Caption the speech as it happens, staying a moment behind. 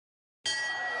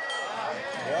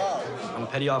I'm a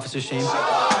petty officer, Shane.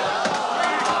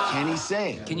 Can he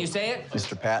say it? Can you say it?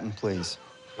 Mr. Patton, please.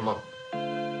 Come on.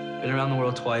 Been around the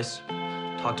world twice.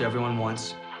 Talked to everyone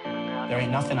once. There ain't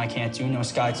nothing I can't do. No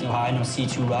sky too high, no sea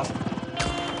too rough.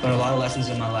 Learned a lot of lessons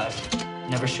in my life.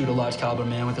 Never shoot a large caliber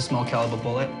man with a small caliber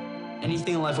bullet.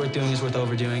 Anything in life worth doing is worth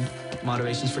overdoing.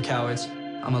 Moderation's for cowards.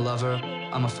 I'm a lover.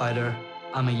 I'm a fighter.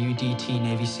 I'm a UDT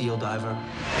Navy SEAL diver.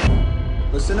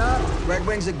 Listen up. Red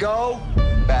Wings a go.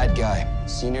 Bad guy.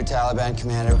 Senior Taliban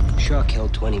commander. Shaw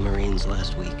killed 20 Marines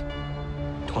last week.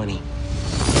 20.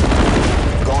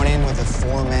 Going in with a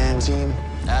 4-man team.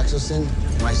 Axelson,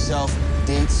 myself,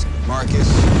 Dietz, Marcus.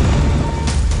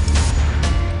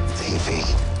 Take a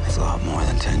peek. That's a lot more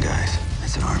than 10 guys.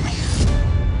 That's an army.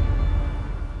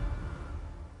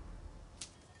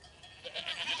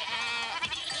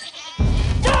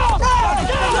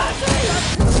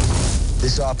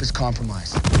 This op is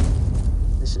compromised.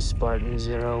 This is Spartan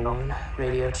 01.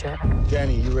 Radio check.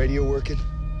 Danny, you radio working?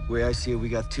 The way I see it, we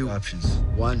got 2 options.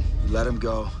 1, we let him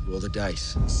go, roll the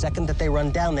dice. Second that they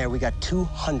run down there, we got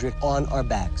 200 on our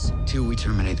backs. 2, we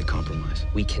terminate the compromise.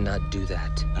 We cannot do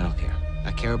that. I don't care.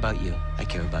 I care about you. I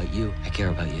care about you. I care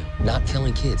about you. Not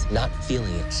killing kids, not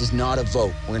feeling it. This is not a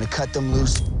vote. We're gonna cut them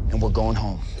loose, and we're going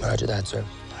home. Roger that, sir.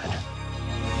 Roger.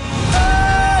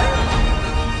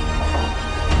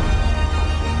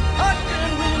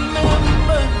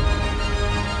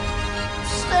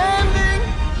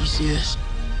 You see us?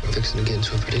 We're fixing to get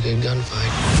into a pretty good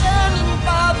gunfight.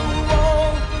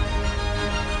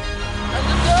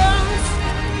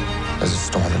 There's a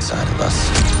storm inside of us.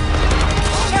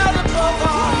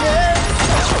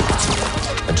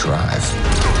 A drive.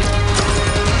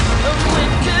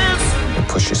 You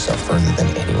push yourself further than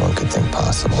anyone could think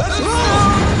possible.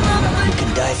 You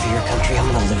can die for your country,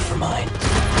 I'm gonna live for mine.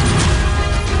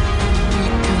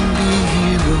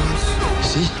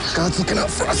 See? God's looking out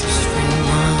for us.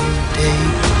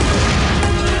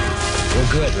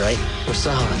 We're good, right? We're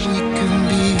solid.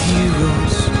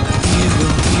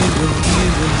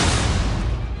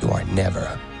 You are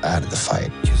never out of the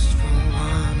fight.